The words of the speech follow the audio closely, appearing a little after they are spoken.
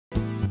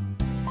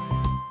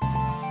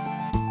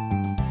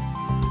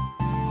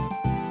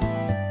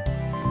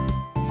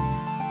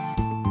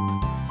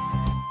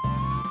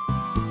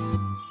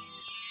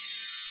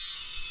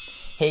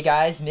Hey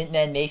guys,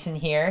 Mintman Mason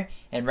here,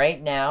 and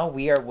right now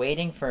we are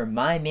waiting for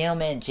my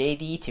mailman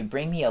JD to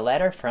bring me a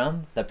letter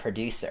from the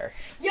producer.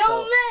 Yo,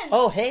 Mint!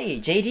 Oh, hey,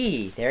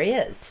 JD, there he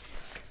is.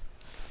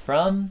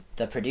 From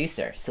the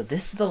producer. So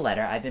this is the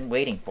letter I've been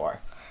waiting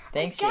for.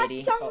 Thanks,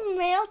 JD. I got some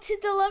mail to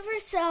deliver,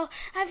 so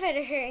I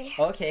better hurry.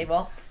 Okay,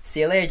 well, see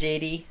you later,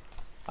 JD.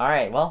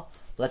 Alright, well,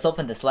 let's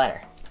open this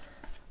letter.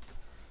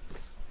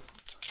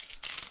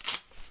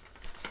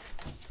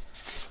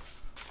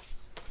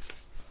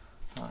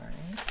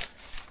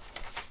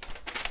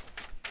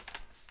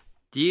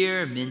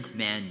 Dear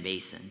Mintman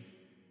Mason,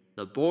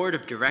 the board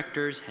of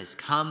directors has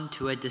come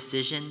to a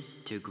decision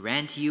to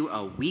grant you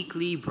a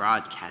weekly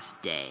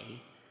broadcast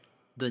day.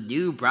 The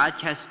new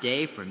broadcast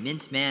day for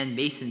Mintman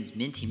Mason's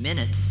Minty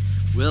Minutes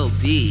will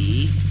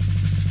be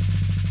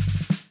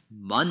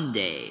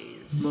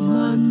Mondays.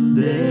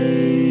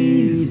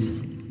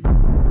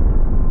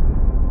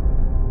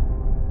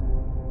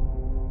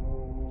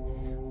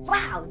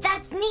 Wow,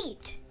 that's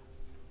neat!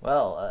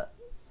 Well,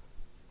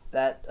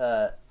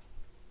 that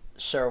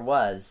sure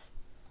was.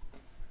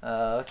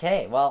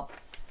 Okay, well,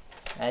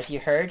 as you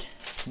heard,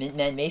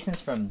 Mintman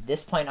Masons from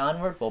this point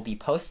onward will be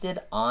posted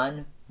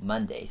on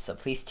Monday. So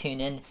please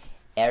tune in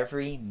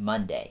every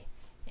Monday,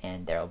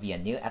 and there will be a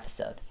new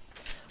episode.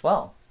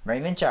 Well,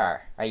 Raymond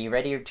Jar, are you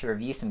ready to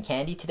review some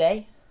candy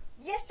today?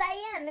 Yes,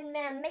 I am,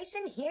 Mintman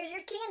Mason. Here's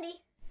your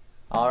candy.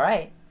 All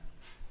right.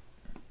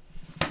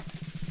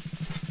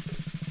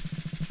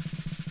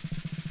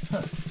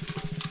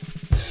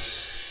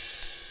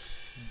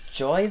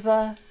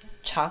 Joyva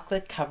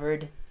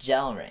chocolate-covered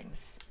gel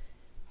rings.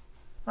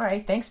 All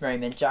right, thanks, Mary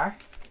Mint Jar.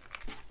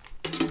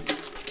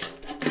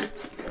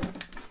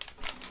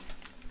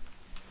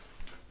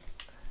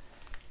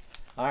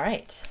 All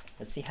right,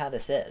 let's see how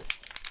this is.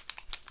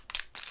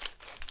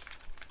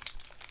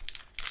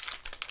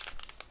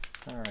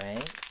 All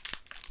right,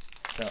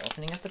 so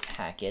opening up the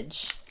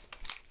package,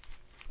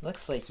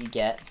 looks like you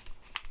get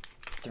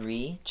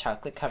 3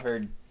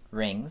 chocolate-covered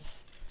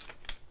rings.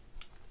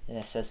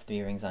 It says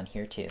 3 rings on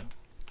here too.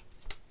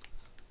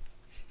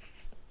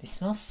 They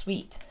smell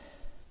sweet.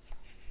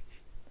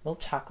 A little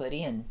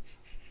chocolatey and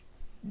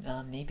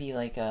maybe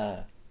like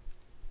a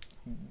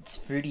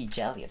fruity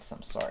jelly of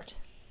some sort.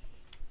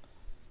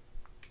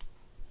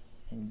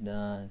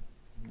 And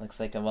looks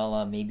like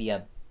maybe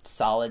a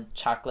solid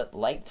chocolate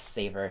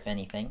lifesaver, if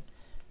anything.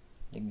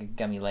 The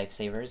gummy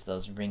lifesavers,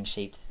 those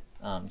ring-shaped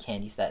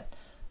candies that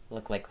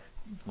look like,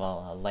 a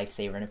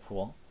lifesaver in a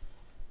pool.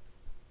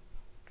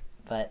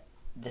 But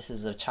this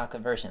is a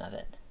chocolate version of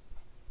it.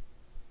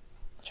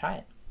 Try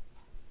it.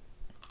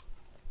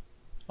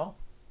 Oh.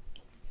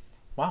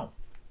 Wow.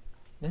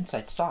 The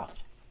inside's soft.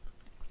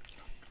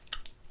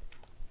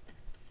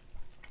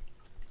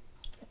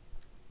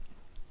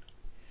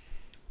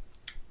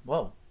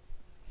 Whoa.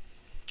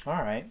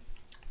 Alright.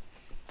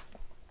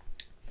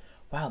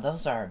 Wow,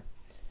 those are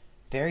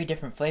very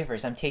different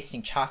flavors. I'm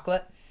tasting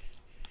chocolate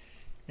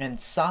and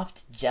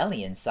soft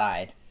jelly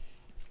inside.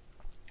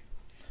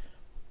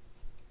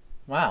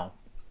 Wow.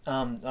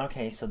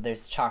 Okay, so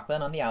there's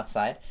chocolate on the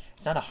outside.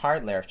 It's not a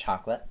hard layer of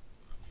chocolate.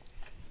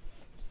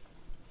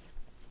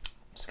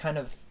 It's kind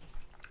of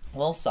a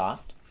little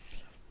soft,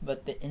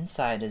 but the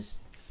inside is,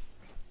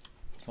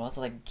 it's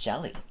like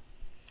jelly.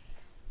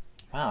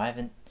 Wow,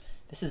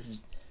 this is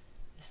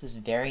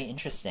very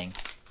interesting.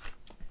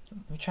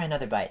 Let me try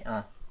another bite.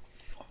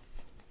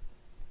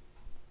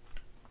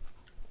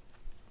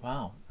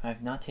 Wow,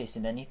 I've not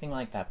tasted anything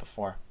like that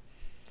before.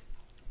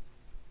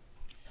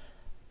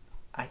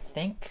 I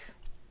think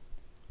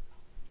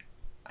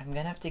I'm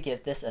gonna have to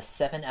give this a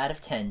 7 out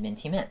of 10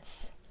 Minty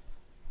Mints.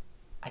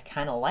 I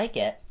kinda like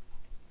it,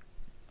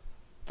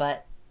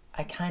 but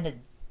I kinda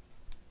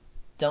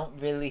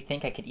don't really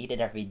think I could eat it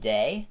every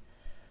day.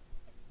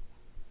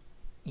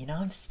 You know,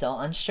 I'm still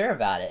unsure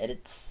about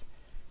it.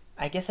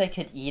 I guess I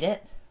could eat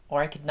it,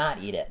 or I could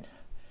not eat it.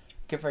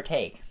 Give or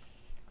take.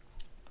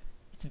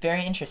 It's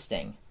very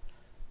interesting.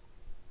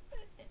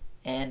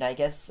 And I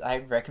guess I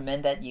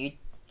recommend that you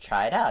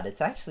try it out.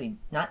 It's actually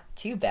not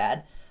too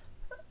bad.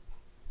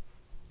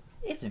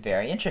 It's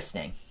very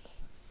interesting.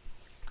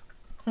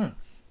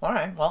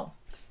 Alright, well,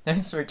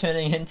 thanks for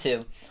tuning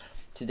into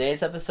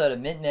today's episode of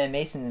Mintman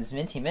Mason's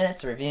Minty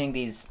Minutes, reviewing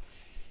these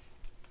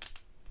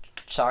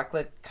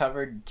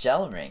chocolate-covered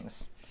gel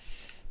rings.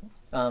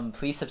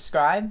 Please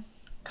subscribe,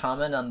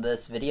 comment on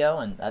this video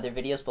and other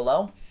videos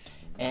below,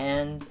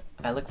 and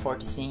I look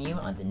forward to seeing you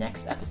on the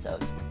next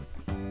episode.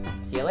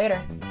 See you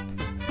later!